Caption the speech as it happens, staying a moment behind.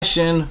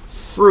passion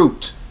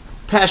fruit.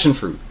 Passion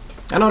fruit.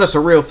 I know that's a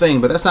real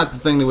thing, but that's not the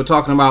thing that we're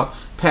talking about.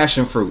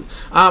 Passion fruit.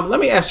 Let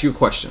me ask you a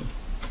question.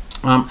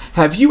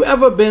 Have you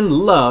ever been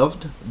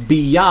loved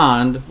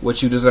beyond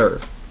what you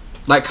deserve?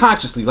 Like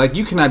consciously, like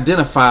you can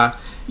identify,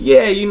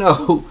 yeah, you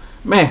know,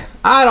 man,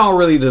 I don't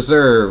really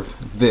deserve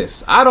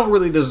this. I don't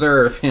really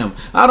deserve him.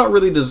 I don't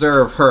really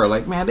deserve her.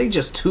 Like, man, they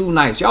just too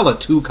nice. Y'all are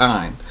too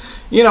kind.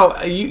 You know,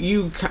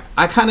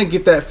 I kind of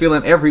get that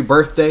feeling every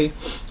birthday.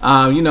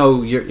 You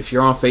know, if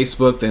you're on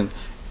Facebook, then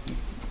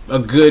a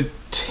good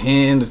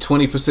 10 to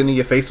 20% of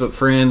your Facebook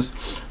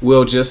friends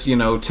will just, you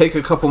know, take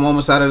a couple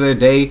moments out of their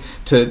day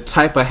to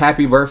type a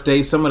happy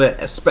birthday. Some of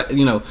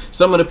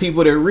the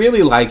people that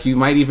really like you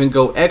might even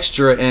go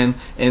extra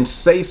and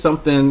say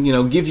something, you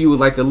know, give you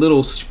like a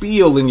little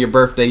spiel in your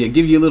birthday, or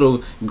give you a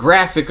little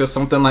graphic or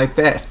something like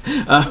that,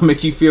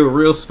 make you feel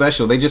real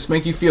special. They just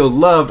make you feel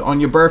loved on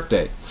your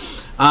birthday.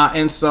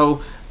 And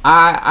so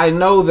I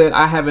know that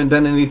I haven't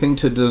done anything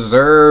to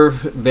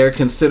deserve their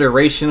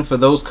consideration for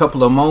those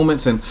couple of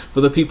moments, and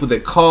for the people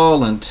that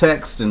call and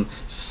text and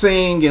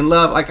sing and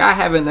love. Like, I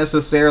haven't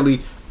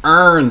necessarily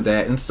earned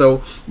that. And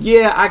so,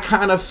 yeah, I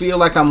kind of feel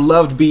like I'm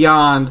loved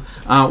beyond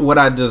what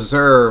I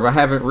deserve. I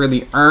haven't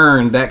really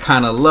earned that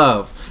kind of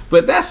love.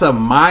 But that's a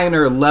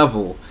minor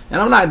level.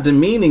 And I'm not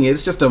demeaning it.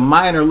 It's just a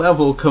minor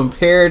level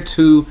compared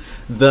to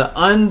the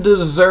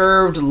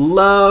undeserved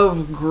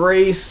love,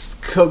 grace,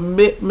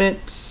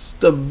 commitment,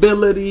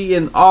 stability,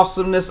 and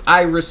awesomeness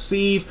I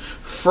receive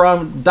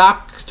from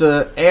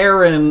Dr.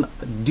 Aaron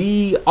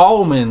D.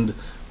 Almond,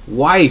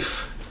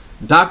 wife,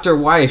 Dr.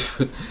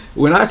 Wife.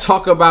 When I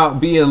talk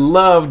about being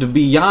loved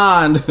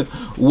beyond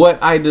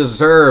what I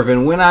deserve,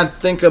 and when I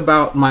think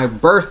about my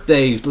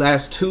birthday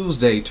last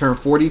Tuesday, turned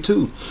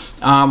 42,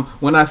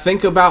 when I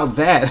think about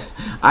that,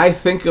 I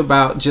think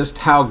about just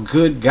how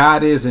good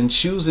God is in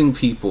choosing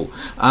people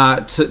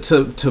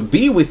to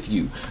be with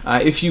you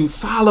if you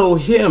follow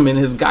him in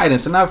his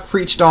guidance. And I've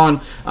preached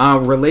on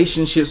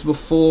relationships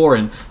before,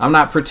 and I'm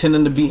not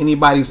pretending to be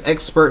anybody's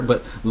expert,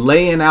 but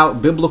laying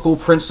out biblical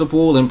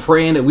principle and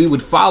praying that we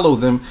would follow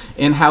them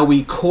in how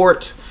we court,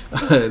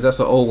 that's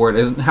an old word,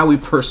 is how we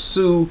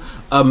pursue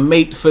a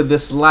mate for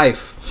this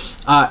life.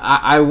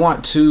 I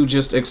want to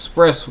just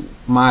express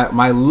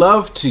my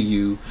love to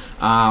you,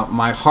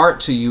 my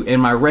heart to you,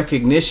 and my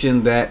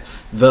recognition that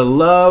the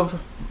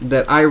love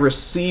that I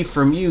receive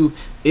from you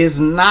is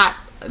not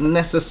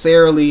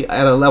necessarily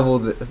at a level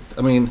that,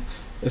 I mean,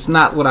 it's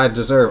not what I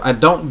deserve. I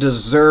don't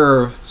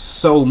deserve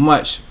so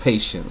much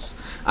patience.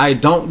 I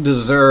don't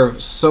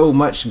deserve so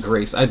much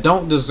grace. I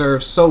don't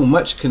deserve so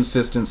much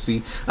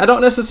consistency. I don't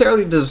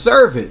necessarily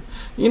deserve it,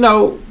 you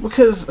know,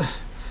 because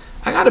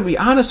I got to be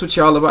honest with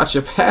y'all about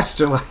your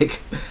pastor.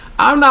 Like,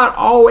 I'm not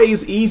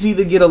always easy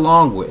to get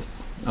along with,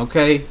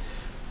 okay?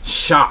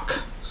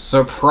 Shock,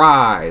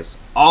 surprise,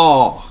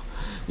 awe,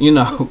 you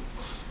know,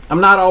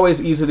 I'm not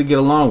always easy to get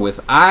along with.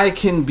 I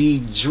can be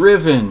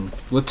driven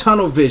with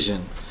tunnel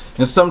vision,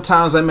 and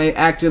sometimes I may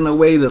act in a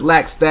way that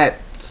lacks that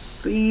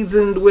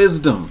seasoned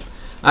wisdom.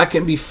 I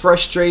can be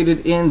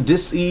frustrated and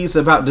dis-ease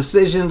about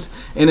decisions,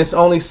 and it's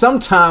only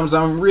sometimes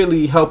I'm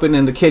really helping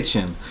in the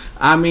kitchen.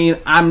 I mean,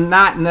 I'm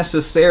not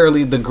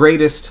necessarily the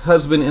greatest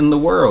husband in the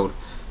world.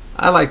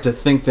 I like to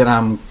think that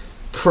I'm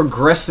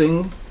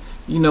progressing,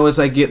 you know, as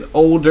I get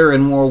older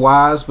and more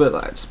wise, but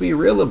let's be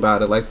real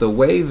about it. Like, the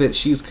way that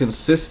she's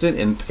consistent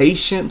and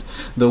patient,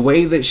 the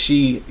way that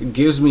she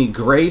gives me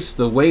grace,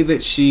 the way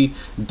that she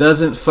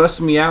doesn't fuss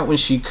me out when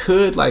she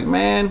could, like,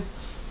 man,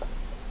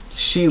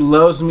 she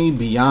loves me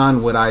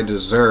beyond what I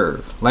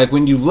deserve. Like,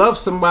 when you love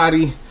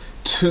somebody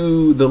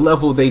to the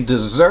level they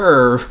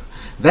deserve,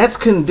 that's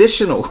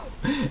conditional.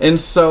 And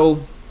so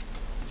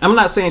I'm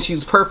not saying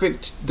she's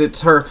perfect, that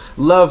her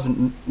love,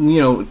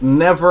 you know,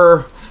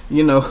 never,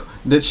 you know,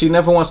 that she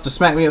never wants to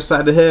smack me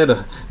upside the head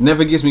or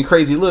never gives me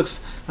crazy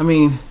looks. I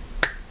mean,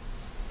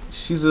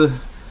 she's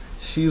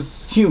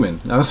human.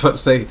 I was about to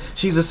say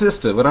she's a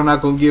sister, but I'm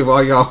not going to give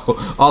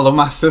all of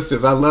my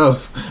sisters. I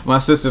love my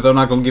sisters. I'm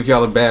not going to give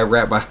y'all a bad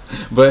rap,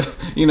 but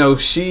you know,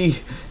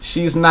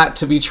 she's not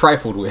to be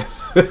trifled with.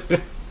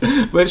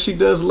 But she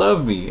does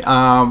love me,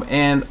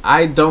 and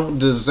I don't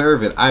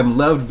deserve it. I'm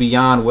loved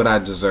beyond what I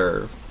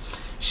deserve.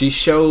 She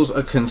shows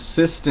a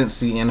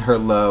consistency in her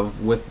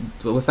love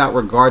without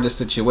regard to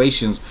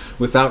situations,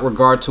 without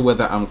regard to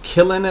whether I'm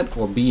killing it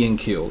or being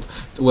killed,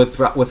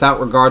 without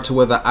regard to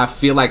whether I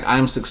feel like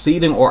I'm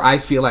succeeding or I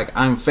feel like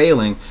I'm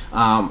failing.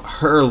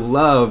 Her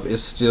love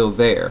is still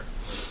there.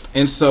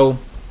 And so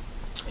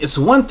it's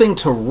one thing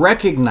to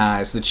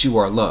recognize that you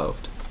are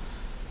loved,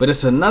 but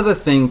it's another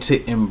thing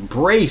to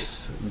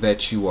embrace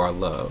that you are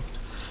loved.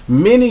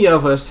 Many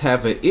of us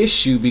have an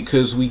issue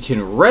because we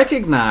can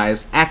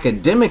recognize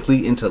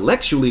academically,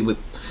 intellectually,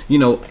 with, you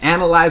know,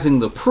 analyzing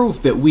the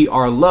proof that we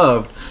are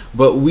loved,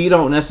 but we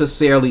don't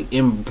necessarily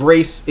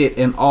embrace it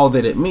and all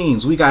that it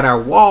means. We got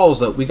our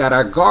walls up, we got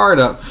our guard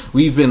up,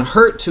 we've been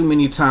hurt too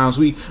many times,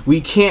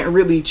 we can't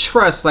really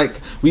trust,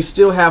 like we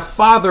still have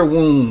father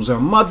wounds or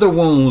mother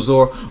wounds,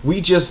 or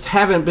we just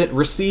haven't been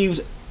received,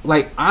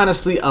 like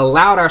honestly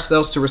allowed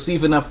ourselves to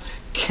receive enough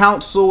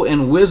counsel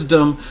and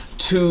wisdom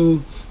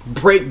to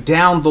break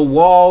down the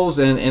walls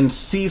and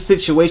see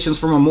situations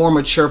from a more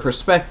mature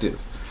perspective.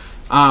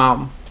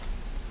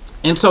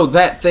 And so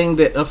that thing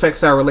that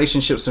affects our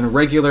relationships in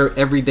regular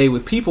everyday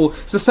with people,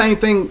 it's the same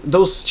thing.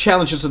 Those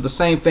challenges are the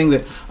same thing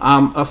that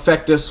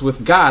affect us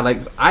with God. Like,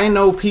 I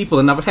know people,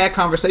 and I've had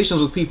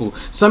conversations with people,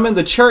 some in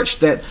the church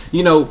that,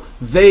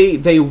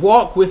 they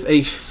walk with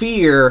a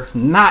fear,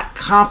 not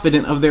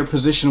confident of their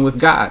position with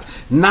God,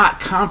 not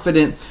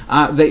confident.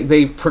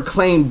 They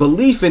proclaim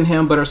belief in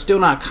Him, but are still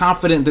not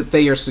confident that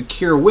they are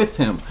secure with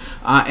Him.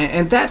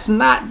 And that's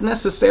not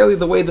necessarily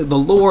the way that the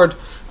Lord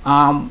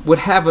would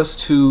have us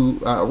to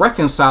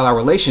reconcile our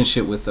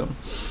relationship with them.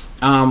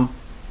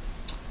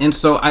 And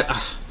so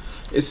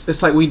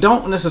it's like we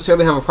don't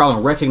necessarily have a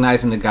problem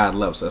recognizing that God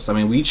loves us. I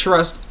mean, we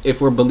trust,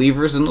 if we're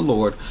believers in the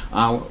Lord,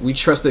 we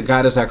trust that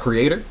God is our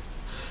creator.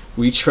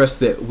 We trust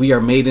that we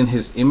are made in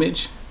His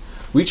image.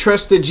 We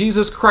trust that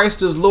Jesus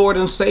Christ is Lord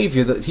and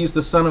Savior, that He's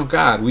the Son of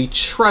God. We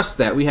trust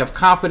that. We have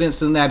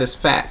confidence in that as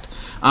fact.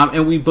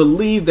 And we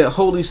believe that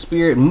Holy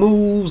Spirit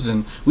moves,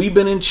 and we've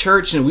been in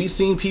church and we've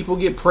seen people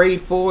get prayed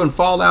for and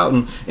fall out,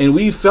 and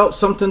we felt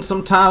something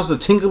sometimes, a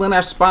tingle in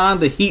our spine,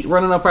 the heat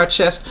running up our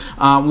chest.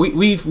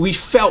 We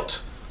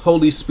felt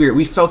Holy Spirit.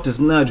 We felt His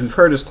nudge. We've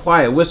heard His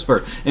quiet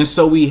whisper. And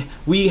so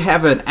we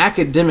have an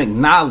academic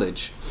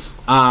knowledge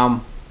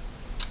and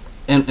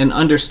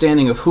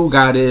understanding of who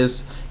God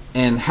is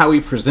and how He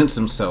presents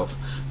Himself.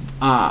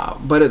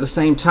 But at the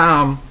same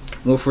time,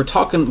 well, if we're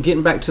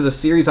getting back to the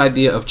series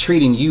idea of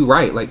treating you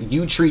right, like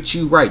you treat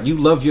you right, you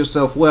love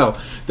yourself well,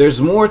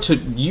 there's more to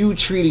you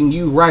treating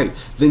you right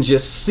than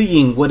just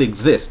seeing what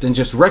exists and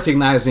just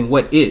recognizing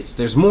what is.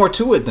 There's more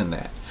to it than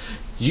that.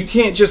 You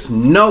can't just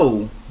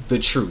know the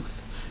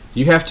truth.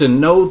 You have to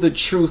know the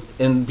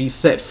truth and be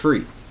set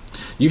free.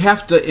 You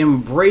have to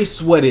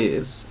embrace what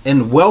is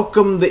and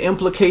welcome the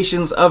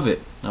implications of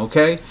it.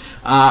 Okay?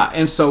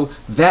 And so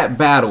that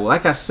battle,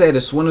 like I said,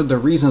 it's one of the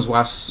reasons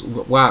why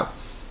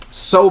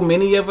so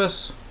many of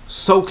us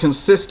so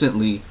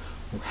consistently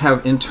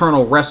have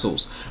internal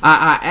wrestles.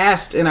 I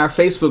asked in our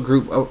Facebook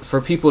group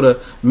for people to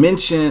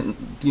mention,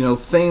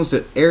 things,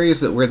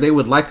 areas where they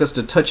would like us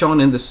to touch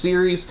on in the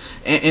series,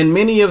 and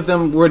many of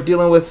them were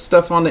dealing with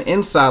stuff on the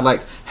inside,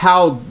 like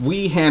how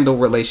we handle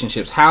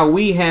relationships, how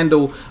we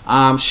handle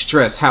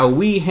stress, how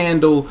we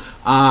handle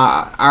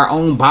our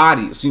own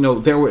bodies.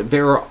 There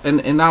were,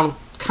 and I'll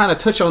kind of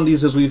touch on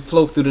these as we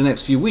flow through the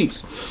next few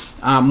weeks,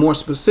 more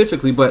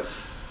specifically, but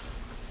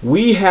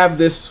we have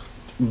this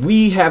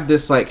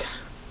like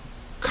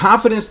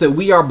confidence that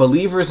we are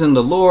believers in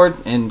the Lord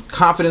and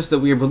confidence that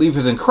we are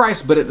believers in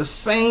Christ, but at the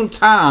same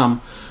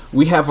time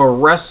we have a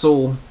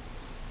wrestle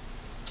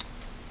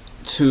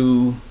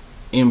to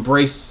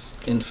embrace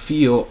and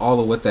feel all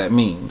of what that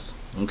means.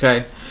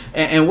 Okay?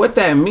 And what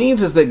that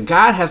means is that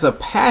God has a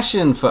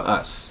passion for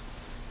us.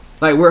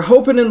 Like, we're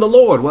hoping in the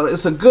Lord. Well,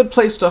 it's a good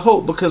place to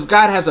hope because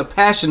God has a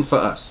passion for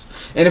us.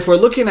 And if we're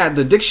looking at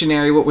the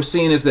dictionary, what we're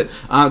seeing is that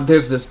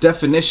there's this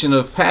definition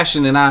of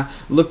passion. And I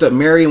looked up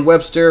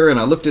Merriam-Webster and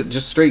I looked at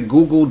just straight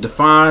Google,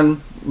 define,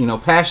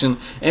 passion.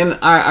 And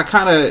I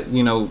kind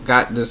of,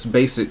 got this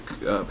basic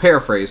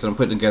paraphrase that I'm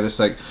putting together. It's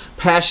like,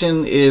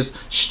 passion is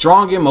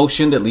strong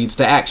emotion that leads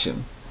to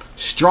action.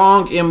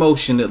 Strong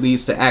emotion that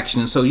leads to action.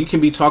 And so you can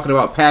be talking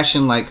about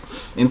passion like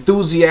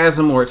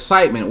enthusiasm or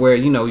excitement, where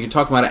you're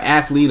talking about an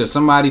athlete or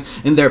somebody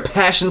and their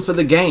passion for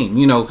the game.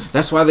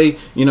 That's why they,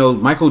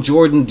 Michael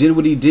Jordan did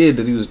what he did,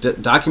 that he was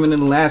documented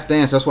in The Last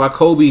Dance. That's why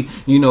Kobe,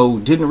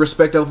 didn't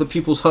respect other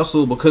people's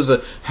hustle because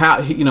of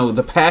how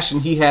the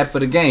passion he had for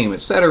the game,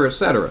 etc.,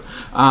 etc.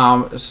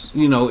 It's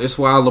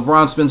why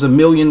LeBron spends $1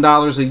 million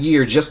a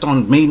year just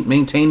on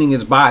maintaining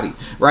his body,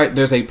 right?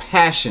 There's a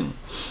passion.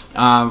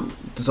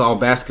 This is all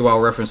basketball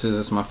references.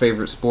 It's my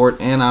favorite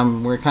sport,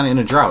 and we're kind of in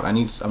a drought.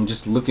 I'm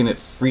just looking at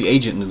free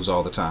agent news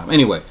all the time.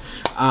 Anyway,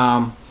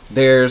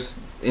 there's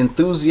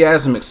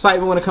enthusiasm,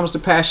 excitement when it comes to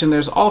passion.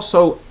 There's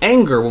also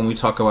anger when we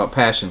talk about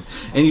passion,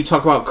 and you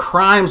talk about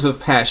crimes of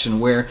passion,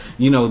 where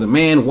the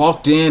man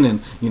walked in and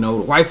the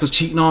wife was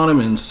cheating on him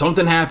and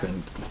something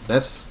happened.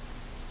 That's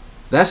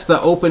the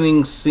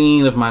opening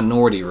scene of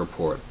Minority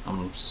Report.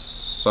 I'm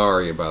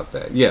sorry about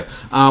that. Yeah,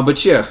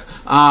 but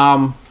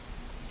yeah.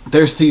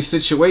 There's these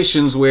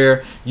situations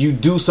where you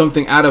do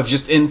something out of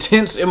just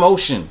intense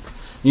emotion.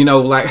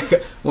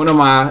 Like one of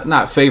my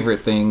not favorite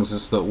things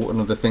is one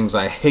of the things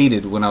I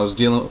hated when I was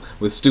dealing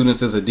with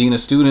students as a dean of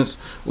students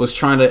was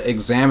trying to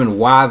examine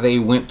why they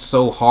went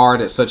so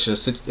hard at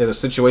a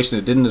situation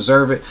that didn't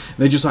deserve it.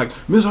 They're just like,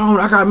 Miss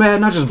Holman, I got mad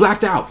and I just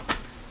blacked out.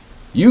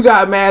 You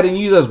got mad and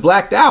you just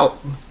blacked out.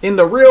 In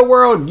the real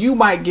world, you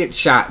might get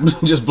shot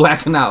just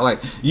blacking out. Like,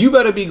 you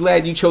better be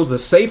glad you chose the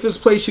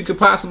safest place you could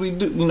possibly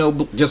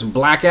do, just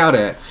black out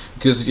at,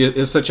 because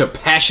it's such a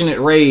passionate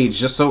rage,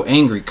 just so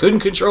angry,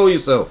 couldn't control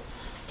yourself.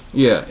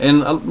 Yeah,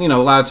 and a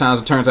lot of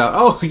times it turns out,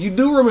 oh, you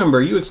do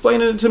remember, you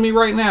explaining it to me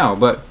right now.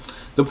 But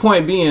the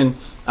point being,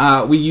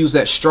 we use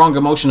that strong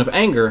emotion of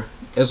anger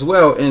as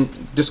well and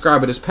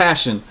describe it as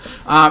passion.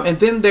 And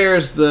then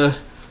there's the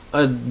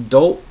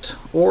adult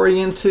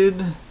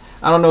oriented.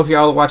 I don't know if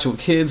y'all watch with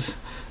kids,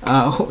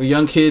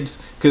 young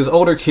kids, because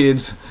older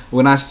kids,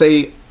 when I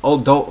say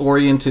adult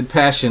oriented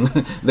passion,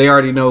 they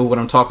already know what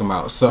I'm talking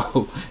about.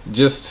 So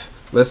just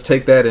let's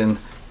take that and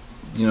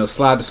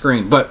slide the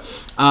screen.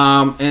 But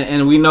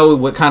and we know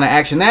what kind of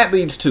action that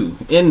leads to.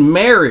 In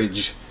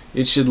marriage,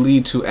 it should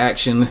lead to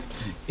action.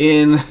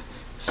 In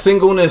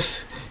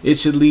singleness, it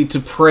should lead to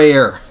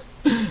prayer.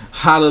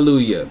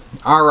 Hallelujah.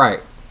 All right.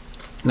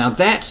 Now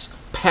that's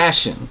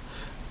passion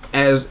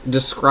as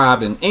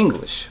described in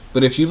English.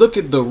 But if you look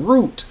at the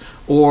root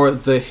or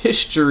the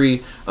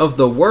history of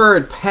the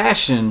word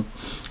passion,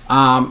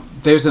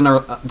 there's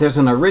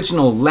an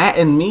original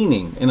Latin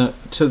meaning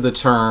to the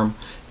term,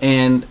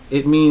 and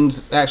it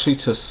means actually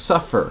to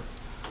suffer,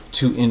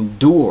 to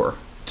endure,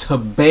 to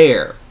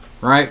bear,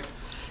 right?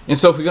 And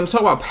so if we're going to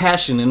talk about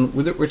passion, and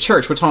we're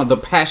church, we're talking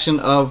about the passion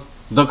of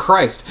the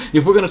Christ.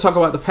 If we're going to talk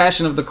about the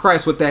passion of the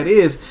Christ, what that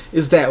is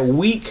that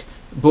week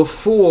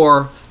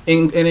before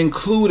and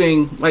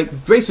including,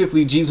 like,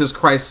 basically Jesus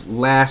Christ's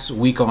last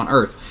week on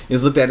earth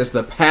is looked at as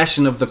the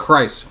passion of the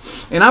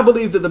Christ. And I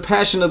believe that the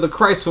passion of the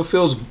Christ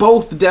fulfills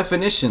both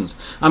definitions.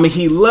 I mean,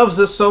 he loves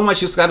us so much.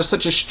 He's got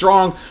such a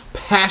strong,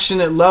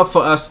 passionate love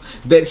for us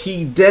that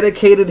he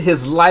dedicated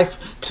his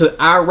life to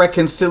our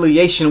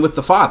reconciliation with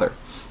the Father.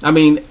 I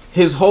mean,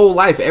 his whole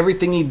life,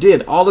 everything he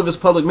did, all of his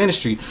public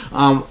ministry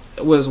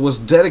was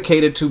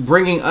dedicated to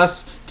bringing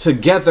us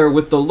together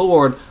with the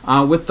Lord,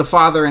 with the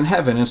Father in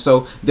heaven. And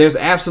so there's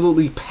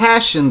absolutely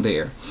passion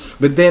there.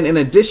 But then in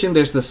addition,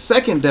 there's the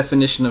second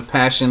definition of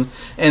passion,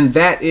 and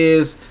that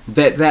is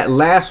that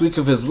last week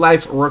of his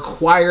life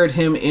required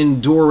him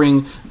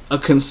enduring a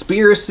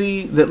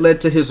conspiracy that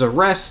led to his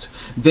arrest,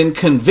 then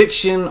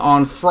conviction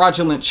on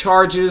fraudulent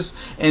charges,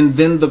 and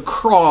then the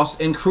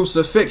cross and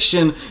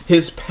crucifixion.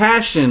 His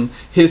passion,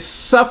 his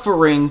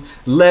suffering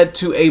led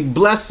to a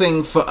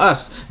blessing for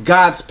us.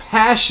 God's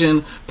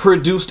passion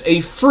produced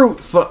a fruit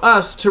for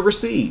us to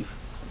receive.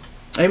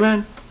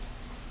 Amen.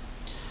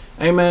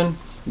 Amen.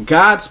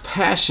 God's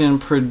passion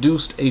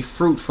produced a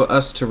fruit for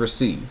us to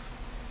receive.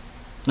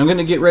 I'm going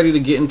to get ready to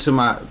get into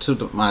my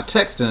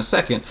text in a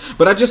second,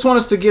 but I just want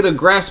us to get a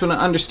grasp and an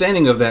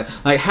understanding of that.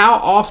 Like how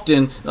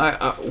often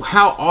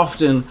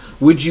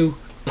would you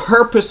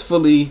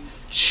purposefully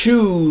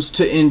choose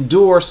to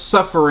endure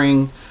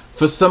suffering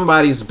for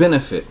somebody's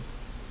benefit?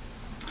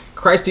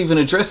 Christ even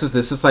addresses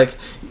this. It's like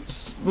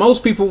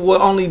most people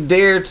will only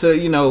dare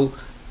to,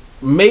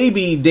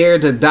 maybe dare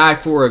to die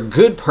for a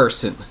good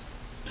person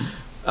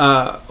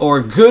or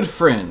a good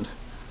friend.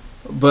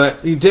 But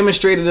he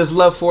demonstrated his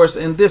love for us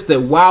in this,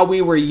 that while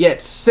we were yet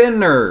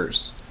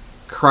sinners,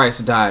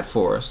 Christ died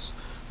for us.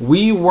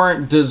 We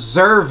weren't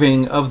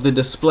deserving of the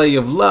display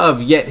of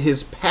love, yet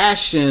his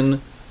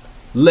passion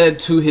led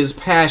to his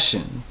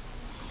passion.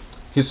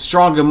 His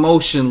strong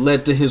emotion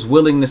led to his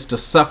willingness to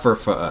suffer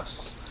for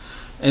us.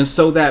 And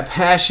so that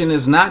passion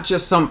is not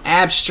just some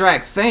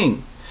abstract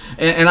thing.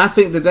 And I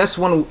think that that's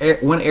one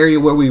area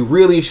where we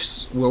really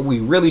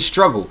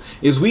struggle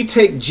is we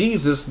take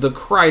Jesus the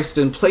Christ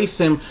and place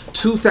him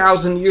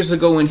 2,000 years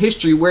ago in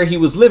history where he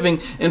was living,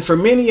 and for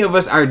many of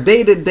us our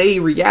day-to-day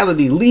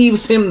reality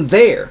leaves him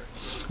there.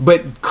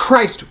 But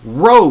Christ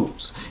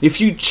rose.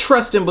 If you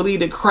trust and believe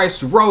that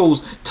Christ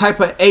rose,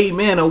 type a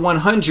amen, a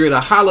 100, a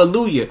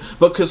hallelujah,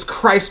 because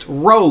Christ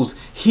rose.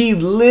 He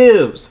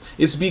lives.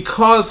 It's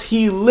because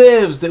he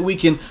lives that we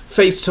can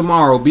face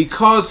tomorrow.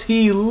 Because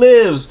he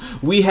lives,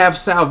 we have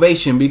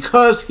salvation.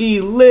 Because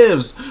he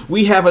lives,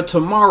 we have a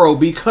tomorrow.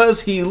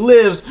 Because he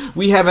lives,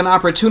 we have an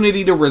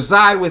opportunity to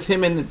reside with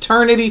him in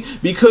eternity.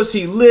 Because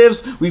he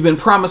lives, we've been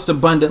promised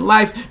abundant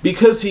life.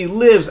 Because he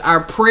lives, our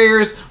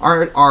prayers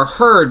are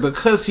heard.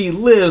 Because he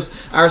lives,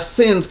 our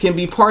sins can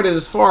be parted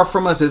as far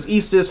from us as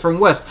east is from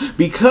west.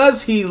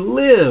 Because he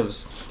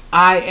lives,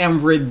 I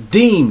am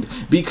redeemed.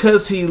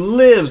 Because he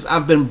lives,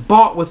 I've been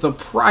bought with a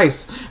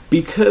price.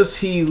 Because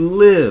he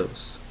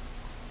lives,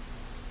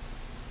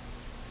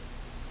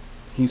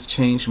 he's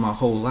changed my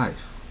whole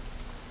life.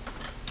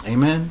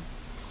 Amen.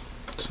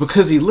 It's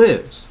because he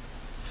lives.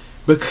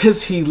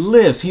 Because he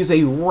lives. He's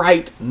a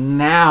right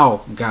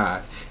now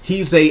God.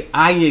 He's a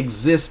I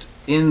exist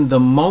in the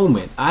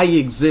moment. I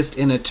exist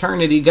in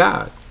eternity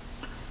God.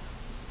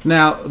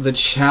 Now, the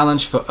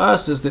challenge for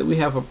us is that we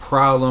have a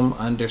problem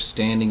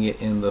understanding it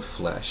in the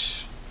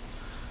flesh.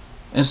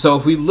 And so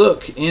if we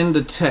look in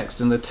the text,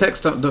 and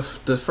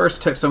the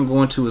first text I'm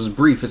going to is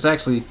brief. It's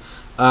actually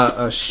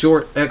a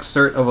short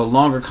excerpt of a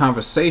longer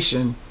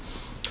conversation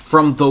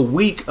from the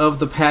week of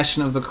the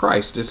Passion of the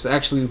Christ. It's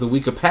actually the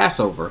week of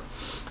Passover.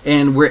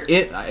 And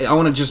I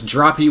want to just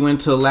drop you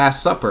into the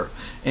Last Supper.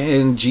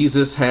 And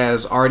Jesus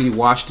has already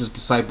washed his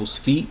disciples'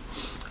 feet.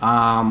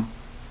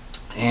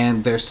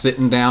 And they're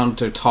sitting down,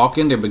 they're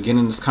talking, they're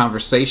beginning this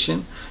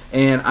conversation.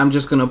 And I'm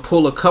just going to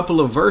pull a couple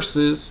of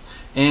verses,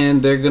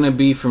 and they're going to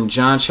be from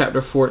John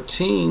chapter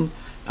 14.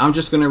 I'm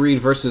just going to read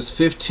verses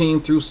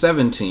 15 through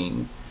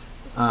 17.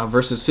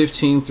 Verses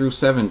 15 through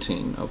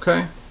 17,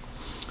 okay?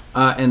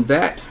 And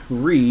that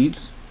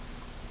reads,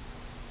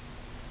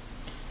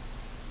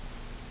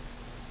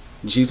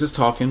 Jesus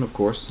talking, of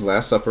course,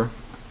 Last Supper.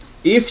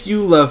 If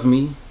you love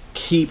me,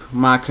 keep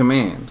my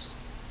commands.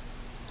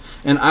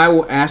 And I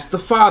will ask the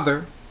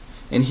Father,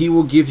 and he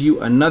will give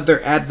you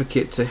another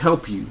advocate to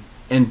help you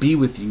and be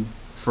with you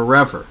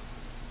forever,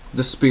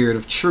 the Spirit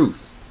of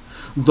truth.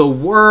 The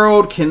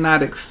world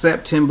cannot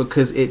accept him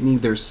because it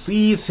neither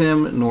sees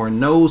him nor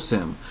knows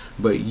him.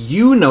 But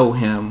you know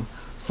him,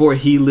 for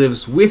he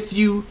lives with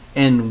you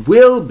and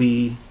will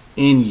be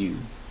in you.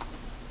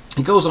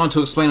 He goes on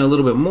to explain a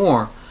little bit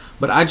more,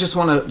 but I just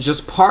want to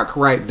just park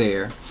right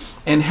there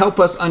and help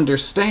us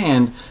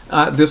understand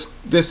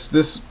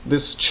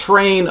this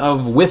train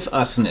of with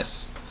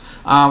usness.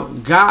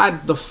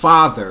 God the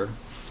Father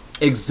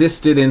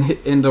existed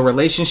in the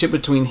relationship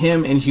between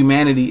him and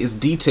humanity is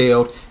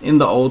detailed in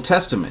the Old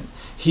Testament.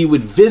 He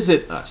would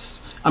visit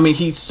us.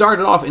 He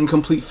started off in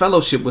complete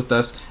fellowship with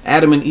us.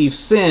 Adam and Eve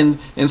sinned,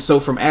 and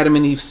so from Adam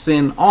and Eve's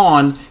sin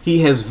on, he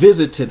has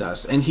visited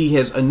us, and he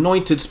has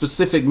anointed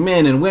specific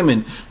men and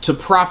women to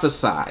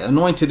prophesy,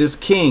 anointed as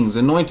kings,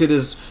 anointed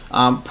as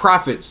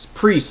prophets,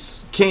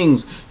 priests,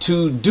 kings,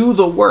 to do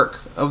the work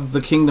of the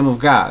kingdom of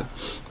God.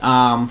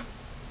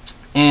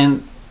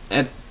 And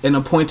at an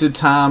appointed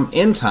time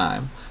in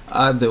time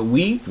that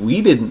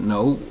we didn't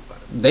know,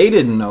 they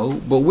didn't know,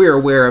 but we're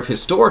aware of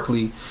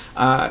historically,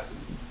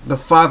 the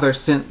Father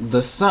sent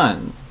the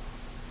Son.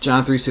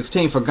 John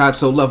 3:16, for God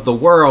so loved the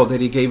world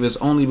that he gave his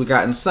only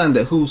begotten Son,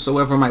 that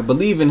whosoever might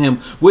believe in him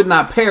would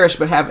not perish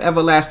but have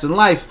everlasting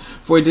life.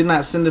 For he did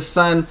not send the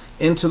Son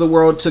into the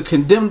world to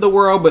condemn the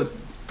world, but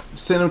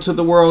sent him to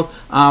the world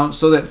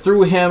so that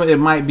through him it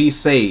might be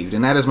saved.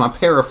 And that is my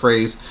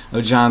paraphrase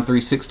of John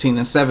 3:16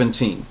 and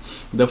 17.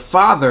 The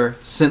Father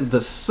sent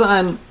the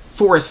Son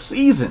for a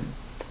season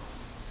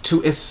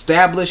to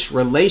establish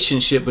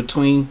relationship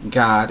between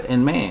God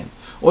and man,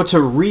 or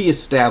to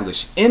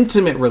reestablish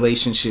intimate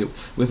relationship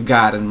with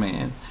God and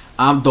man.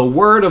 The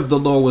word of the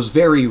Lord was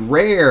very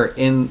rare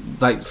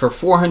for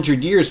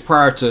 400 years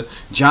prior to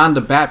John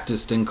the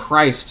Baptist and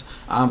Christ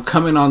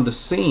coming on the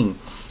scene.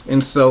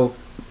 And so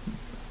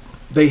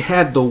they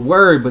had the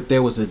word, but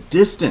there was a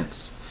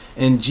distance.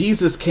 And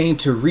Jesus came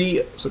to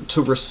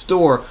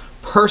restore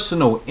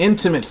personal,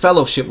 intimate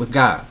fellowship with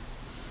God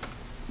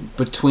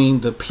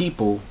between the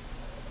people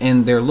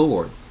and their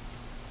Lord.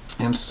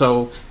 And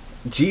so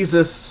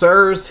Jesus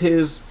serves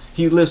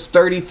he lives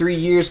 33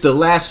 years. The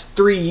last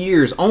 3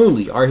 years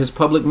only are his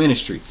public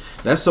ministry.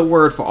 That's a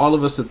word for all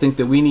of us that think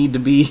that we need to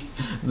be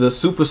the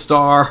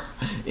superstar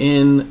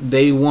in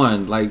day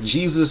one. Like,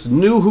 Jesus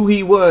knew who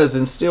he was,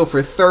 and still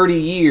for 30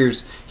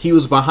 years he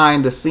was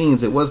behind the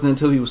scenes. It wasn't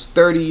until he was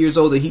 30 years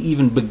old that he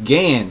even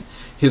began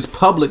his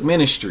public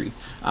ministry,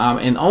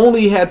 and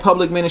only had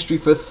public ministry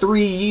for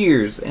 3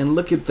 years. And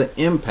look at the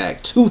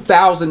impact.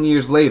 2,000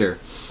 years later,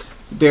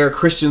 there are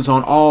Christians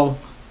on all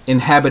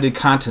inhabited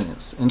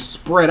continents and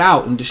spread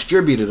out and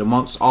distributed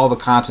amongst all the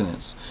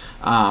continents.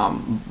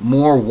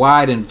 More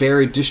wide and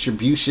varied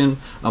distribution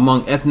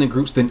among ethnic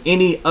groups than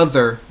any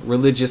other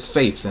religious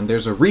faith. And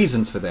there's a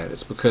reason for that.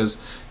 It's because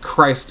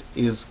Christ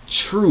is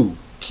true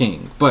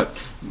king. But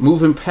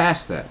moving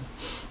past that,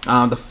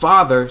 the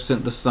Father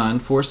sent the Son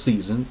for a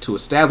season to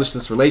establish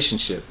this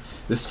relationship,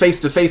 this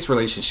face-to-face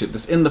relationship,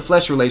 this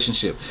in-the-flesh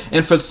relationship.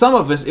 And for some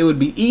of us, it would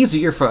be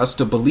easier for us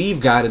to believe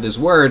God at his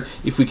word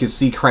if we could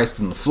see Christ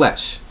in the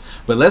flesh.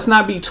 But let's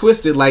not be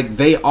twisted like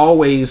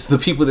the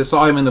people that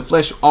saw him in the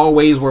flesh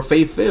always were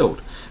faith-filled.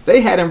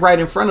 They had him right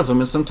in front of them,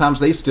 and sometimes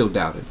they still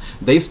doubted.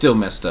 They still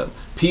messed up.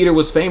 Peter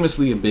was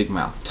famously a big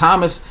mouth.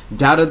 Thomas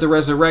doubted the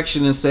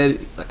resurrection and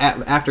said,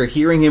 after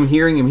hearing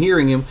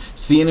him,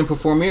 seeing him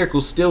perform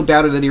miracles, still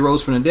doubted that he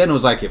rose from the dead, and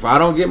was like, if I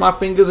don't get my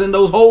fingers in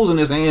those holes in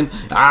his hand,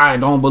 I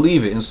don't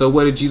believe it. And so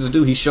what did Jesus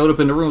do? He showed up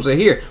in the room and said,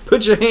 here,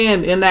 put your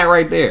hand in that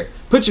right there.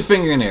 Put your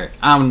finger in there.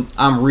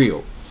 I'm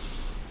real.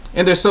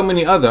 And there's so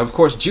many other. Of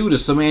course,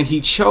 Judas, the man he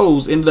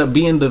chose, ended up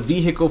being the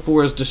vehicle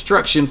for his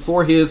destruction,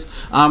 for his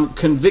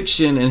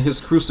conviction and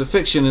his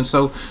crucifixion. And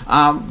so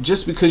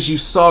just because you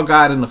saw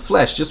God in the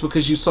flesh, just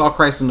because you saw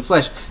Christ in the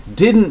flesh,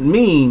 didn't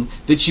mean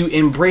that you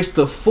embraced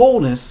the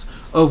fullness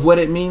of what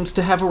it means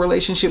to have a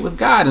relationship with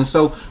God. And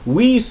so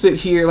we sit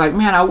here like,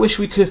 man, I wish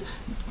we could.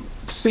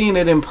 Seeing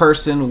it in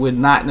person would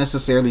not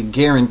necessarily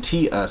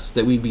guarantee us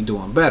that we'd be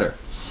doing better.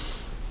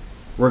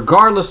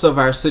 Regardless of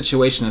our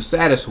situation and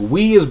status,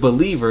 we as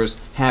believers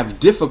have had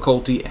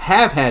difficulty,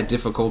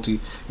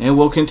 and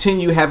will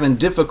continue having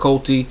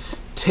difficulty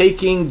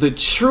taking the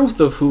truth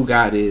of who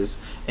God is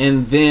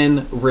and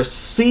then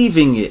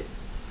receiving it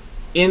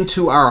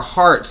into our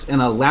hearts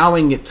and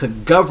allowing it to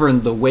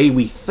govern the way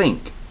we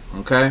think,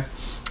 okay,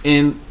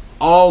 in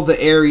all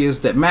the areas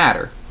that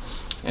matter.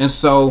 And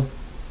so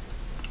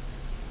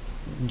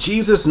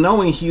Jesus,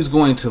 knowing he's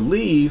going to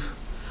leave,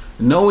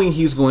 knowing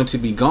he's going to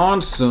be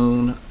gone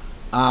soon,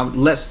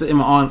 lets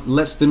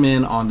them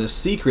in on the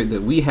secret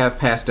that we have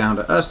passed down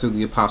to us through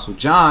the Apostle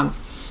John,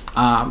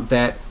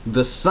 that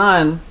the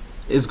Son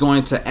is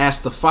going to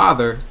ask the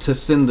Father to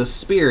send the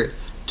Spirit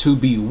to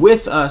be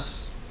with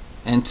us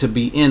and to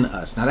be in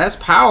us. Now that's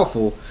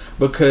powerful,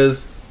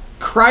 because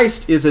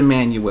Christ is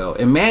Emmanuel.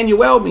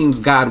 Emmanuel means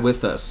God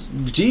with us.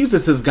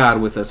 Jesus is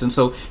God with us. And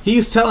so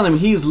he's telling him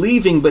he's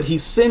leaving, but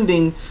he's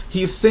sending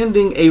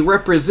a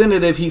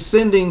representative. He's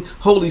sending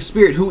Holy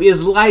Spirit who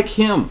is like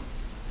him,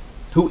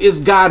 who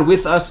is God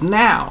with us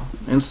now.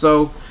 And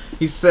so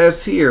he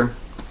says here,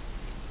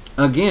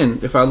 again,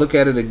 if I look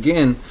at it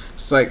again,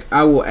 it's like,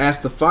 I will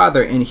ask the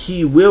Father and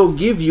he will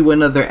give you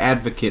another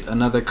advocate,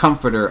 another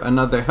comforter,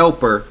 another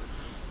helper.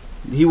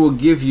 He will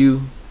give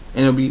you,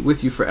 and it'll be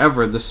with you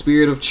forever, the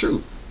Spirit of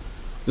truth.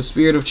 The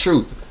Spirit of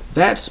truth.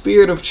 That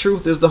Spirit of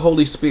truth is the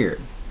Holy Spirit.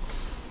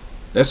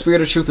 That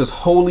Spirit of truth is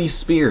Holy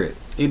Spirit.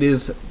 It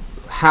is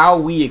how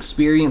we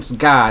experience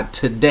God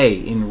today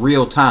in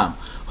real time.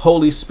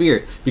 Holy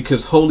Spirit,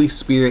 because Holy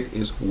Spirit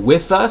is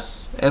with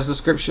us, as the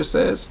scripture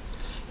says,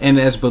 and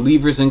as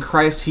believers in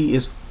Christ, he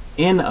is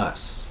in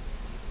us.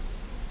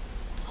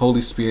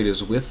 Holy Spirit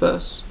is with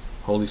us.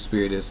 Holy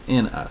Spirit is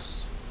in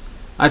us.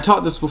 I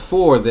taught this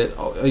before, that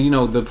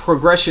the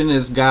progression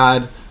is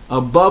God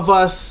above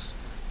us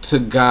to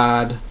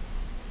God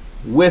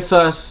with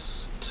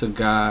us to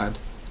God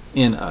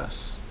in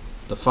us.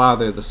 The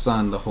Father, the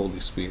Son, the Holy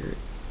Spirit.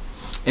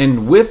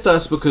 And with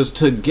us because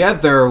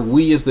together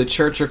we as the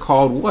church are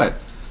called what?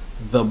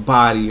 The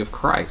body of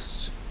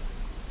Christ.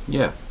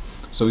 Yeah.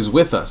 So he's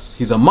with us.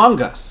 He's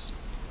among us.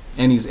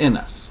 And he's in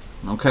us.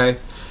 Okay?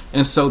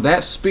 And so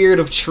that Spirit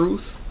of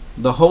truth,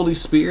 the Holy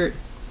Spirit,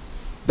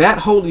 that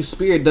Holy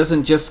Spirit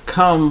doesn't just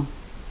come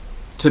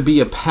to be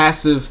a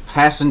passive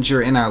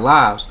passenger in our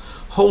lives.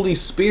 Holy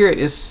Spirit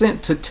is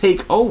sent to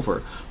take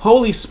over.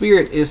 Holy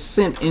Spirit is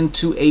sent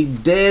into a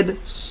dead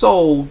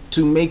soul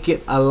to make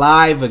it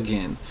alive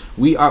again.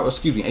 We are,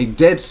 a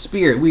dead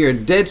spirit. We are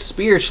dead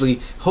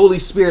spiritually. Holy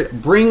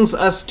Spirit brings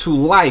us to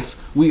life.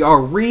 We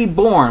are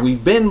reborn.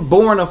 We've been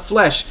born of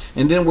flesh,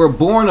 and then we're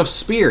born of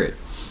spirit.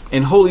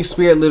 And Holy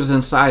Spirit lives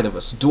inside of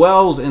us,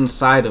 dwells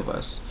inside of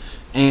us.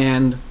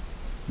 And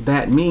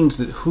that means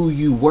that who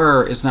you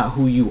were is not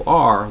who you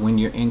are when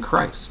you're in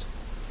Christ.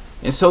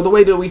 And so the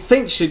way that we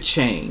think should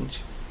change.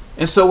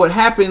 And so what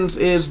happens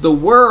is the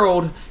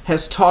world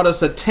has taught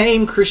us a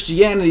tame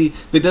Christianity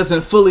that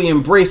doesn't fully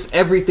embrace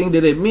everything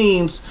that it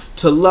means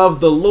to love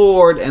the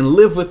Lord and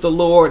live with the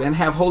Lord and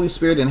have Holy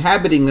Spirit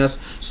inhabiting us,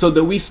 so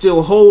that we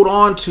still hold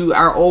on to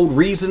our old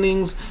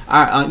reasonings,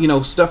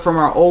 our, stuff from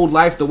our old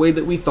life, the way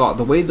that we thought,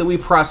 the way that we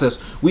process.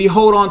 We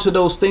hold on to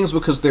those things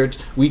because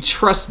we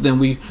trust them.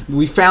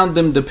 We found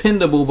them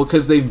dependable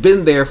because they've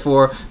been there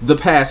for the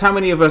past. How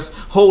many of us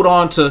hold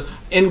on to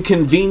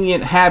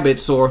inconvenient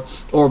habits or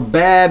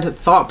bad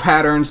thought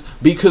patterns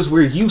because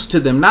we're used to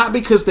them, not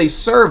because they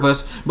serve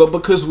us, but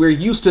because we're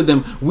used to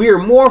them? We're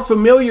more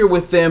familiar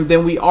with them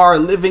than we are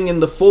living in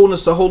the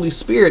fullness of Holy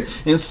Spirit.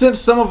 And since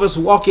some of us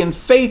walk in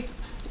faith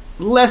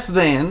less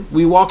than,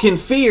 we walk in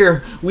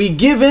fear, we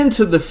give in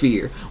to the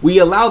fear. We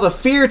allow the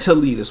fear to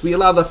lead us. We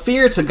allow the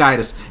fear to guide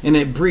us, and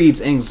it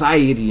breeds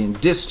anxiety and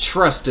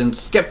distrust and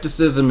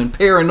skepticism and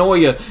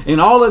paranoia and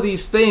all of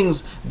these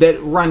things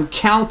that run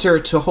counter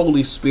to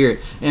Holy Spirit,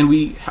 and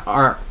we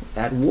are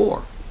at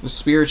war with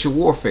spiritual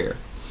warfare.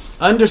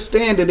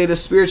 Understand that it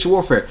is spiritual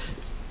warfare.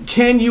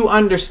 Can you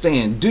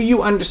understand? Do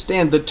you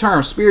understand the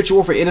term spiritual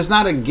warfare? It is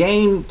not a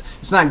game.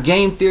 It's not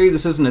game theory.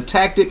 This isn't a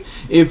tactic.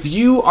 If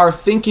you are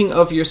thinking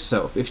of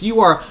yourself, if you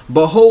are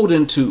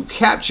beholden to,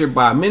 captured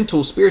by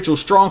mental, spiritual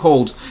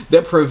strongholds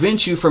that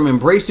prevent you from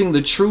embracing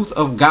the truth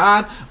of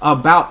God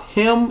about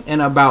Him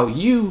and about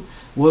you,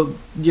 well,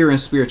 you're in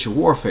spiritual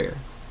warfare.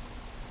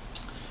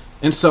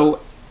 And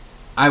so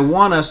I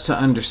want us to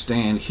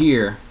understand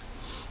here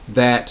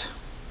that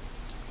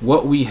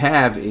what we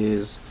have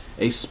is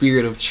a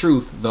Spirit of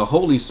truth, the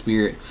Holy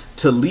Spirit,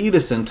 to lead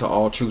us into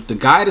all truth, to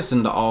guide us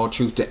into all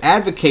truth, to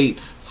advocate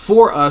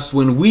for us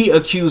when we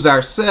accuse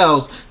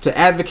ourselves, to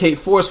advocate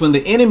for us when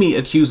the enemy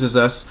accuses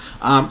us,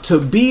 to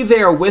be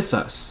there with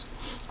us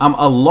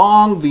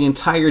along the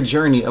entire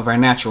journey of our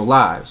natural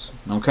lives.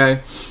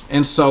 Okay?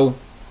 And so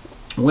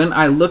when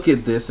I look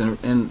at this,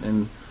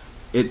 and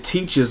it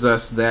teaches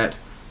us that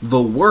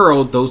the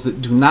world, those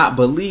that do not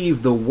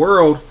believe, the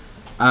world,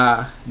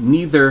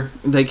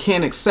 they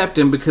can't accept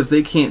Him because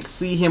they can't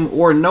see Him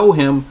or know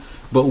Him,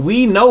 but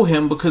we know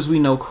Him because we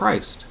know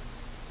Christ,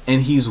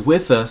 and He's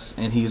with us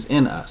and He's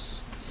in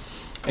us.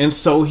 And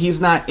so He's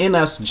not in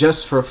us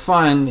just for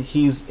fun.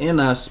 He's in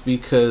us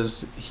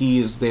because He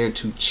is there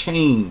to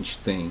change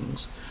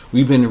things.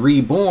 We've been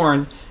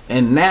reborn,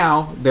 and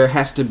now there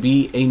has to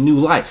be a new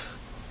life.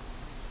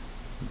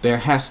 There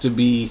has to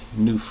be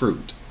new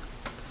fruit.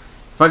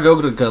 If I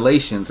go to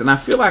Galatians, and I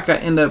feel like I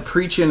end up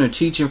preaching or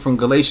teaching from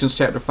Galatians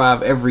chapter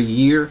 5 every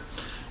year,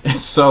 and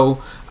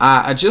so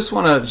I just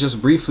want to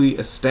briefly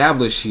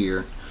establish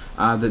here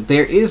that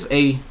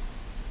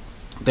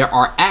there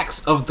are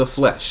acts of the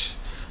flesh,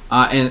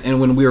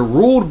 and when we're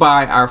ruled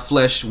by our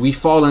flesh, we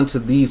fall into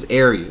these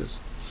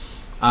areas.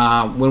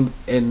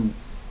 And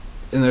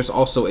there's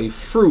also a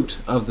fruit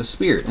of the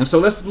Spirit. And so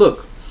let's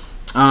look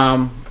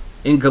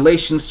in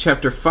Galatians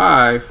chapter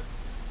 5,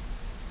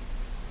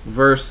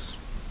 verse.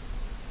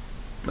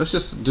 Let's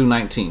just do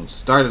 19.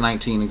 Start at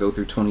 19 and go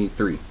through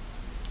 23.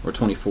 or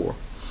 24.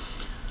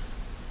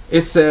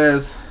 It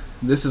says,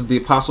 this is the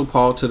Apostle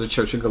Paul to the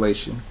Church of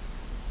Galatia.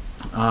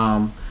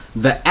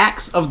 The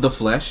acts of the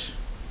flesh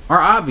are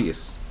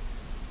obvious: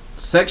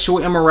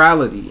 sexual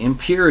immorality,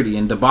 impurity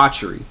and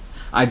debauchery,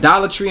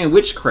 idolatry and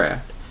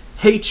witchcraft,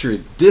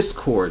 hatred,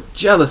 discord,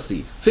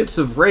 jealousy, fits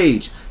of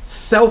rage,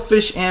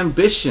 selfish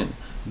ambition,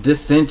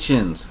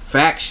 dissensions,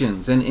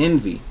 factions and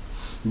envy,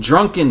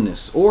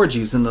 drunkenness,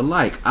 orgies and the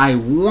like. I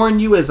warn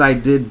you, as I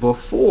did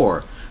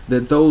before,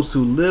 that those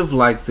who live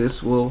like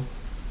this will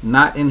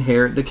not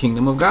inherit the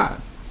kingdom of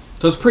God.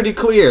 So it's pretty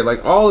clear,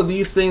 like all of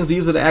these things,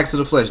 these are the acts of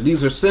the flesh.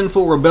 These are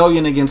sinful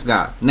rebellion against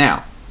God.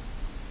 Now,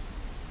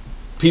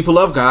 people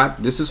of God,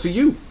 this is for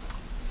you.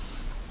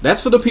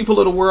 That's for the people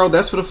of the world.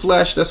 That's for the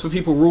flesh. That's for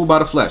people ruled by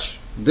the flesh.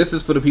 This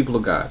is for the people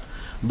of God.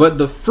 But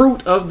the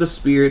fruit of the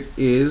Spirit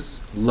is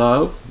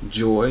love,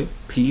 joy,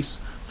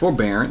 peace,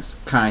 forbearance,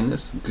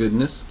 kindness,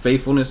 goodness,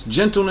 faithfulness,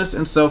 gentleness,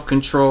 and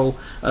self-control.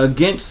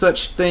 Against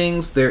such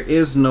things there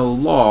is no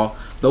law.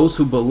 Those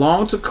who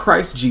belong to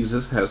Christ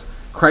Jesus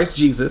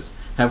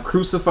have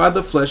crucified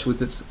the flesh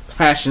with its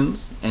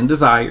passions and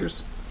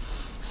desires.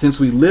 Since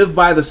we live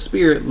by the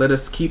Spirit, let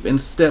us keep in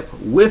step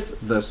with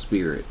the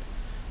Spirit.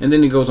 And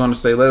then he goes on to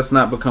say, let us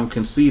not become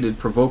conceited,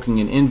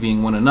 provoking and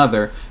envying one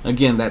another.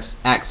 Again, that's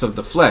acts of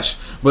the flesh.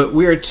 But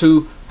we're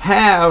to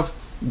have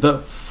the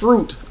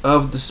fruit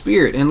of the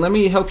Spirit. And let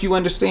me help you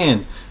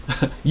understand.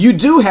 You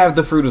do have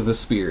the fruit of the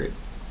Spirit.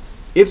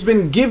 It's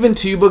been given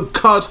to you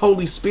because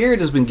Holy Spirit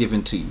has been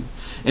given to you.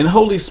 And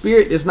Holy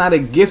Spirit is not a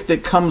gift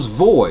that comes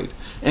void.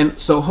 And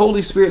so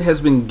Holy Spirit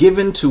has been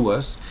given to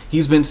us.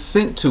 He's been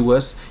sent to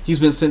us. He's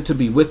been sent to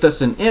be with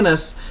us and in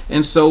us.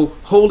 And so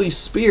Holy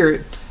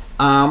Spirit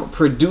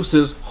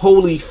produces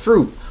holy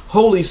fruit.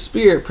 Holy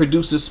Spirit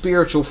produces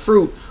spiritual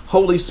fruit.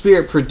 Holy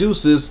Spirit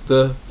produces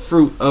the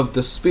fruit of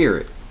the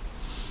Spirit.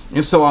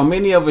 And so while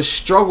many of us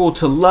struggle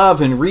to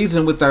love and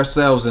reason with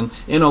ourselves and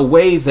in a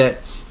way that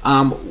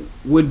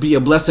would be a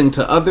blessing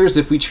to others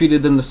if we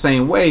treated them the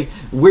same way,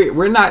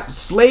 we're not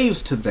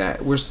slaves to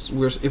that.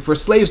 If we're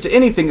slaves to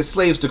anything, it's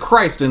slaves to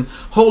Christ. And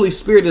Holy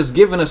Spirit has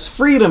given us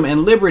freedom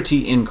and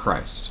liberty in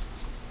Christ.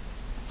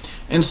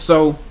 And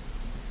so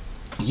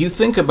you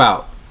think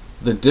about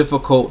the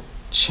difficult,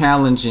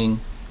 challenging,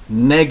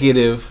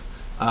 negative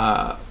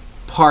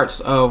parts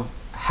of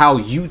how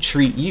you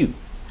treat you,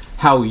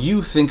 how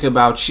you think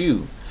about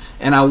you.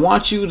 And I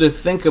want you to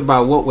think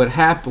about what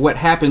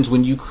happens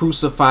when you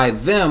crucify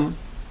them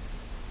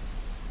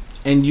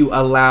and you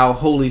allow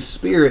Holy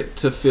Spirit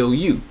to fill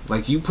you.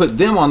 Like you put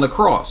them on the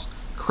cross.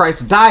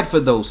 Christ died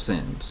for those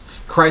sins.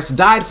 Christ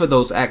died for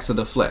those acts of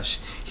the flesh.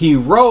 He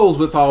rose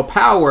with all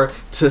power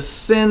to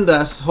send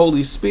us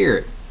Holy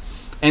Spirit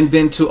and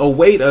then to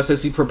await us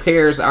as he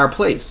prepares our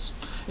place.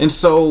 And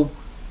so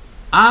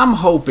I'm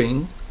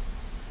hoping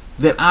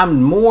that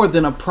I'm more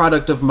than a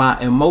product of my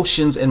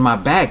emotions and my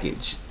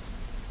baggage.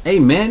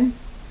 Amen.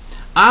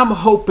 I'm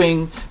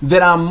hoping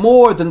that I'm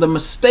more than the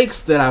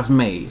mistakes that I've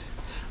made.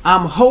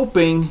 I'm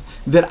hoping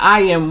that I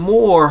am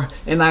more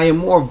and I am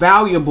more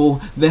valuable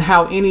than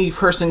how any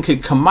person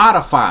could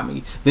commodify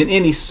me, than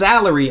any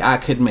salary I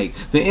could make,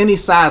 than any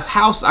size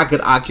house I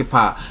could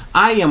occupy.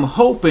 I am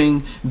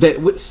hoping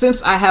that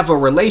since I have a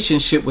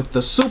relationship with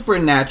the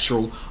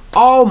supernatural,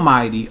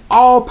 almighty,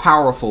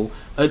 all-powerful,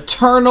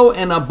 eternal,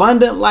 and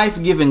abundant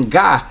life-giving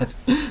God,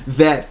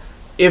 that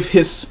if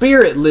his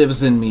Spirit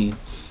lives in me,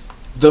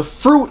 the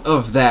fruit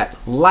of that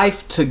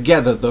life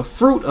together, the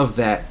fruit of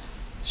that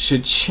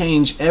should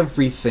change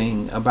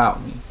everything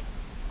about me.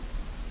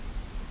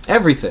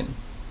 Everything.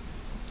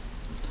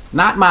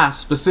 Not my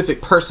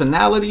specific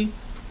personality,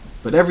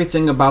 but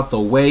everything about the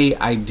way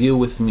I deal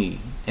with me,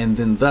 and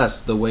then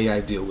thus the way I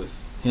deal with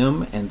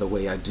him and the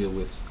way I deal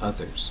with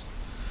others.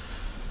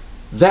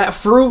 That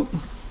fruit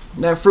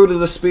of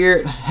the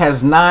Spirit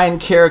has 9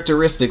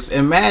 characteristics.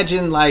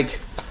 Imagine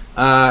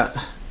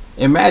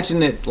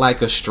it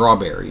like a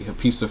strawberry, a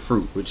piece of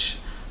fruit, which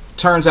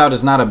turns out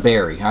is not a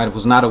berry. I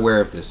was not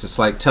aware of this. It's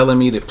like telling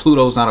me that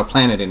Pluto's not a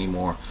planet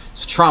anymore.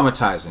 It's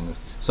traumatizing.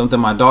 Something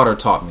my daughter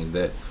taught me,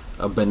 that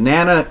a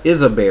banana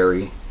is a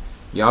berry.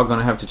 Y'all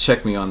gonna have to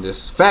check me on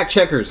this. Fact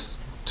checkers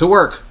to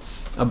work.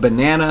 A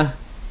banana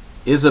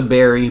is a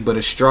berry, but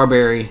a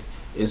strawberry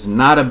is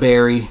not a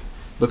berry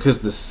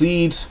because the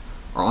seeds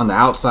are on the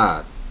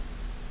outside.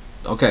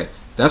 Okay,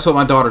 that's what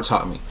my daughter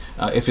taught me.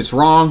 If it's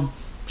wrong,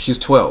 she's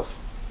 12.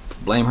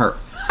 Blame her.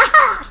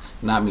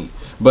 Not me.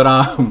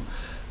 But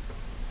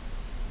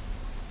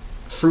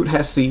fruit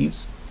has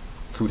seeds,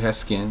 fruit has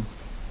skin,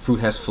 fruit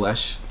has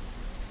flesh.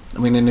 I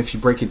mean, and if you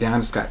break it down,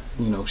 it's got,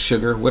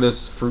 sugar. What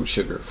is fruit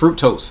sugar?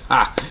 Fructose.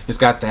 It's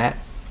got that.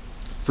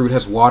 Fruit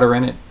has water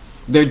in it.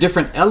 There are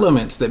different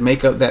elements that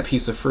make up that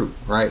piece of fruit,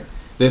 right?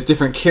 There's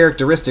different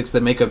characteristics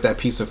that make up that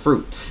piece of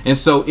fruit. And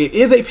so it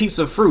is a piece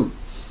of fruit,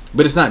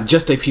 but it's not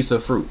just a piece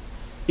of fruit.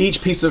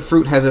 Each piece of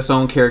fruit has its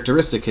own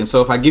characteristic. And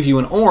so if I give you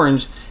an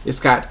orange, it's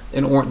got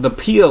the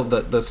peel,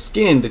 the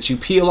skin that you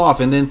peel off,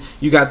 and then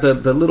you got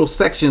the little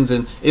sections,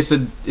 and it's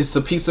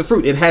a piece of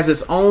fruit. It has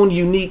its own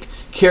unique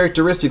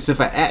characteristics.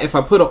 If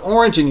I put an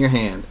orange in your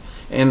hand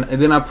and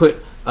then I put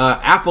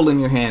apple in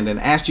your hand and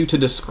asked you to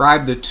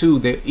describe the two,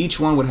 that each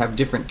one would have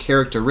different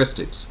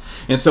characteristics.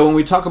 And so when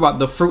we talk about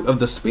the fruit of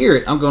the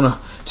Spirit, I'm going to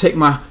take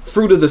my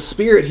fruit of the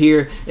Spirit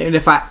here, and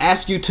if I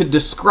ask you to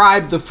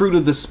describe the fruit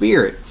of the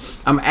Spirit,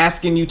 I'm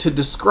asking you to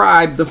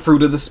describe the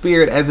fruit of the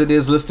Spirit as it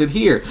is listed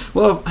here.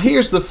 Well,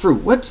 here's the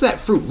fruit. What's that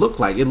fruit look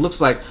like? It looks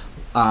like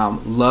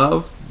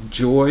love,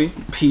 joy,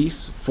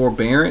 peace,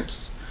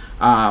 forbearance,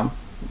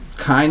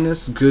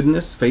 kindness,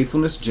 goodness,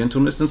 faithfulness,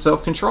 gentleness, and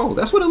self-control.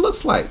 That's what it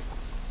looks like.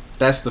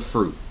 That's the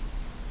fruit.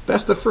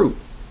 That's the fruit.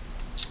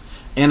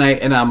 And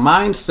a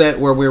mindset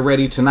where we're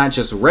ready to not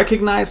just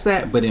recognize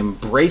that, but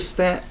embrace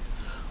that,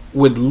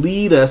 would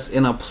lead us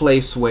in a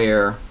place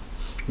where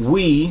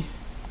we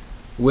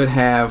would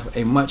have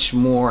a much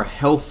more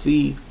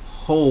healthy,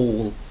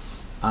 whole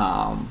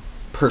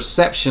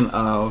perception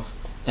of,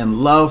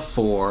 and love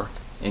for,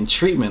 and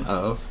treatment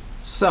of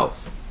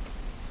self.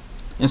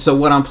 And so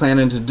what I'm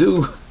planning to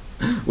do,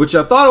 which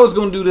I thought I was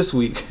going to do this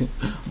week,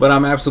 but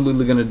I'm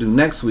absolutely going to do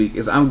next week,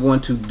 is I'm going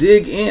to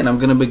dig in. I'm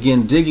going to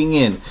begin digging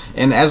in.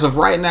 And as of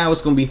right now,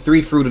 it's going to be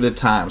 3 fruit at a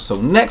time.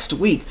 So next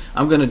week,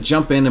 I'm going to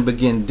jump in and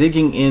begin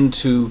digging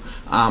into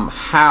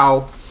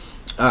how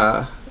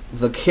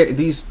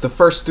the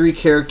first 3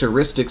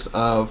 characteristics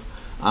of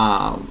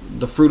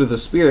the fruit of the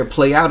Spirit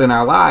play out in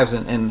our lives,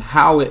 and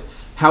how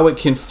it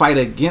can fight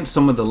against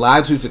some of the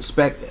lies we've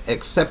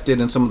accepted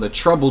and some of the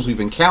troubles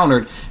we've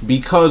encountered,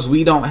 because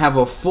we don't have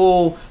a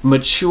full,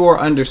 mature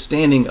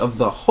understanding of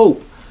the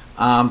hope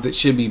that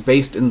should be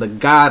based in the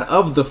God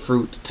of the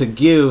fruit to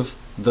give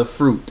the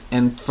fruit.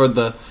 And for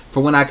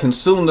when I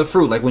consume the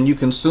fruit, like when you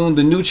consume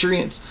the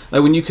nutrients,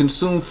 like when you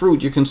consume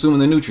fruit, you're consuming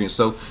the nutrients.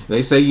 So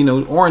they say,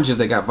 oranges,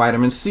 they got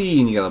vitamin C,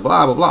 and you got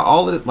blah, blah, blah.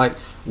 All of it, like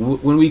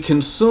when we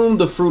consume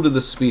the fruit of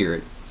the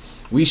Spirit,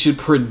 we should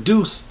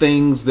produce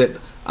things that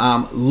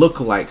look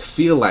like,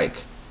 feel like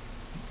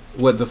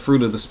what the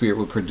fruit of the Spirit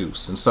would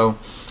produce. And so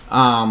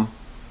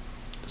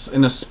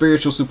in a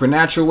spiritual,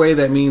 supernatural way,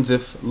 that means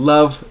if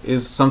love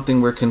is something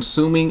we're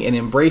consuming and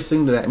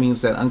embracing, that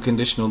means that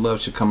unconditional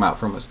love should come out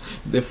from us.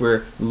 If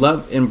we're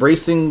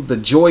embracing the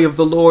joy of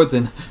the Lord,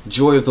 then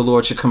joy of the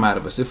Lord should come out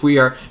of us. If we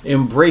are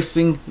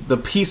embracing the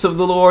peace of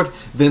the Lord,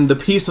 then the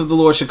peace of the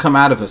Lord should come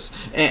out of us.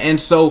 And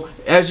so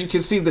as you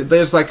can see, that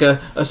there's like a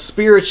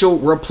spiritual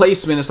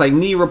replacement. It's like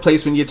knee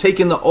replacement. You're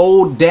taking the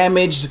old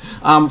damaged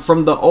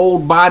from the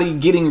old body,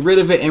 getting rid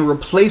of it, and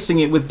replacing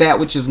it with that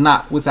which is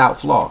not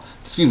without flaw.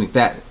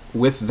 That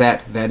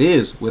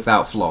is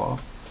without flaw.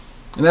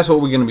 And that's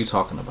what we're going to be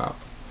talking about.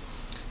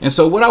 And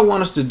so what I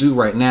want us to do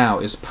right now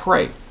is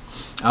pray.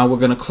 We're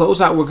going to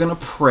close out. We're going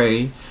to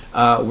pray.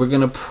 We're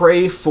going to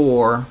pray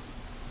for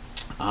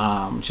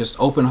just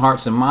open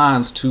hearts and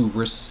minds to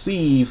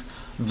receive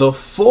the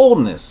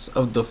fullness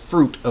of the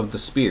fruit of the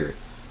Spirit.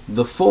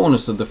 The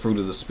fullness of the fruit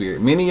of the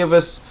Spirit. Many of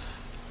us,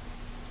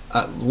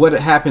 what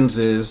happens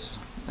is,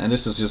 and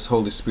this is just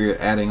Holy Spirit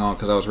adding on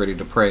because I was ready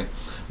to pray.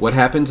 What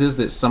happens is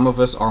that some of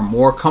us are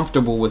more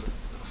comfortable with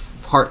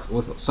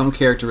some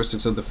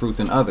characteristics of the fruit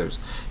than others.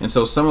 And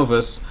so some of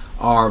us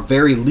are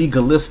very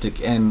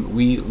legalistic, and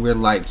we're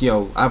like,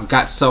 I've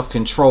got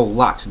self-control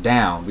locked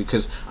down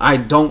because I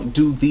don't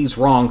do these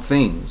wrong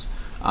things.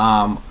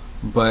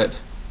 But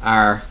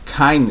our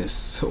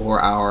kindness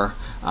or our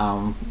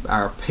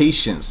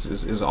patience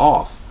is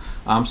off.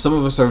 Some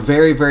of us are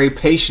very, very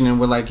patient, and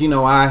we're like,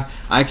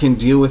 I can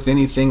deal with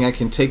anything, I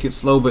can take it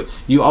slow, but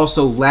you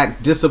also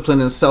lack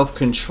discipline and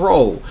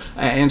self-control.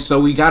 And so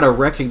we got to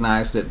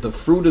recognize that the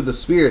fruit of the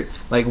Spirit,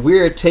 like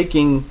we're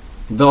taking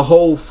the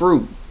whole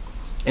fruit,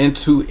 and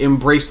to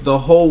embrace the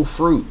whole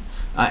fruit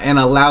and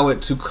allow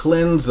it to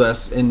cleanse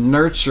us and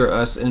nurture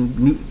us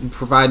and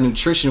provide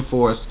nutrition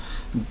for us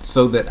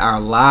so that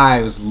our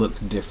lives look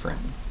different.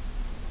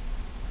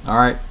 All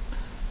right?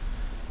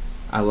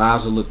 Our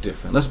lives will look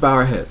different. Let's bow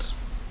our heads.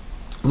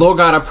 Lord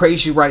God, I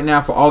praise you right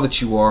now for all that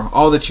you are,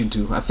 all that you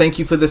do. I thank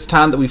you for this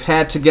time that we've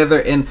had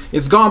together, and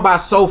it's gone by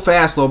so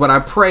fast, Lord, but I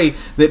pray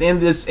that in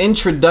this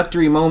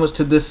introductory moments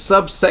to this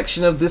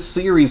subsection of this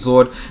series,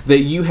 Lord,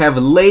 that you have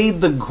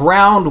laid the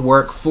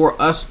groundwork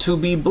for us to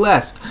be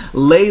blessed,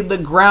 laid the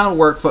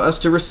groundwork for us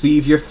to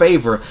receive your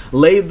favor,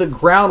 laid the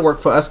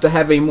groundwork for us to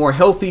have a more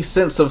healthy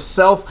sense of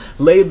self,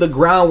 laid the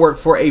groundwork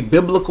for a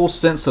biblical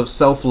sense of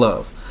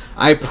self-love.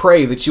 I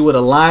pray that you would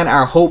align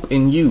our hope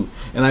in you,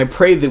 and I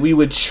pray that we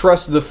would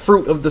trust the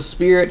fruit of the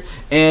Spirit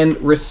and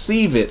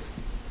receive it,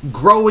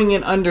 growing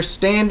in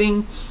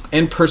understanding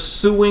and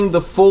pursuing the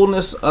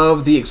fullness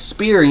of the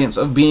experience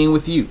of being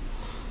with you.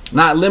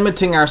 Not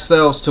limiting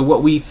ourselves to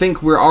what we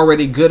think we're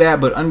already good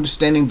at, but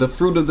understanding the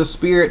fruit of the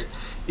Spirit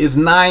is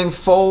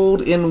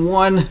ninefold in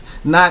one,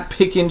 not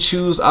pick and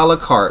choose a la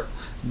carte,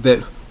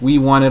 that we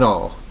want it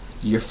all.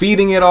 You're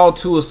feeding it all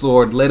to us,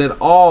 Lord. Let it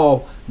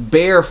all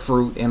bear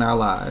fruit in our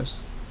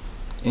lives.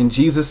 In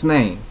Jesus'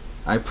 name,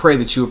 I pray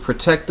that you would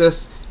protect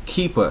us,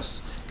 keep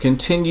us,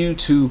 continue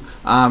to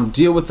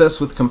deal with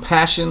us with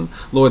compassion.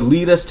 Lord,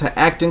 lead us to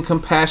act in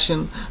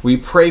compassion. We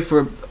pray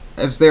for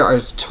as there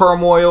is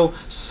turmoil,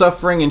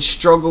 suffering, and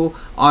struggle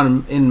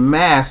in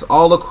mass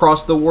all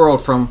across the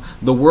world, from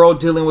the world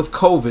dealing with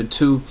COVID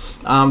to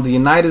the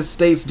United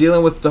States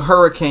dealing with the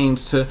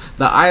hurricanes, to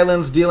the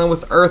islands dealing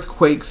with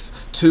earthquakes,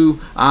 to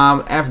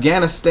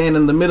Afghanistan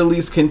and the Middle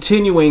East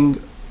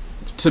continuing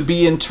to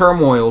be in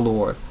turmoil,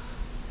 Lord.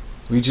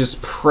 We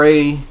just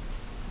pray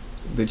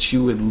that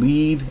you would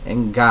lead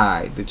and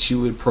guide, that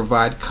you would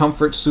provide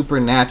comfort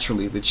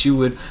supernaturally, that you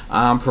would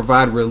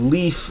provide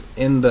relief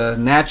in the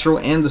natural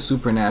and the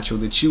supernatural,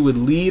 that you would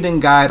lead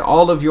and guide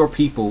all of your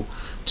people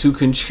to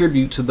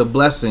contribute to the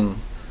blessing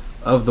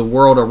of the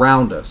world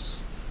around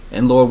us.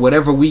 And Lord,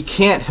 whatever we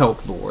can't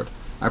help, Lord,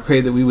 I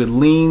pray that we would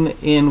lean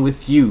in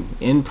with you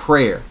in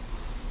prayer,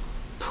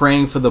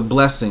 praying for the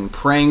blessing,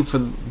 praying for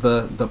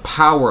the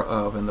power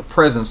of and the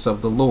presence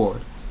of the Lord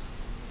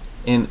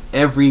in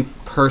every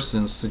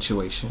person's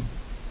situation.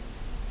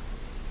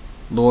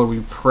 Lord, we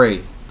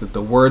pray that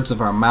the words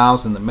of our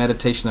mouths and the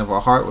meditation of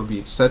our heart will be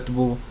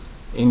acceptable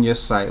in your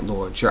sight,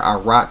 Lord. You're our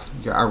rock,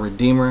 you're our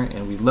redeemer,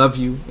 and we love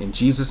you in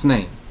Jesus'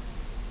 name.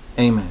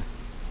 Amen.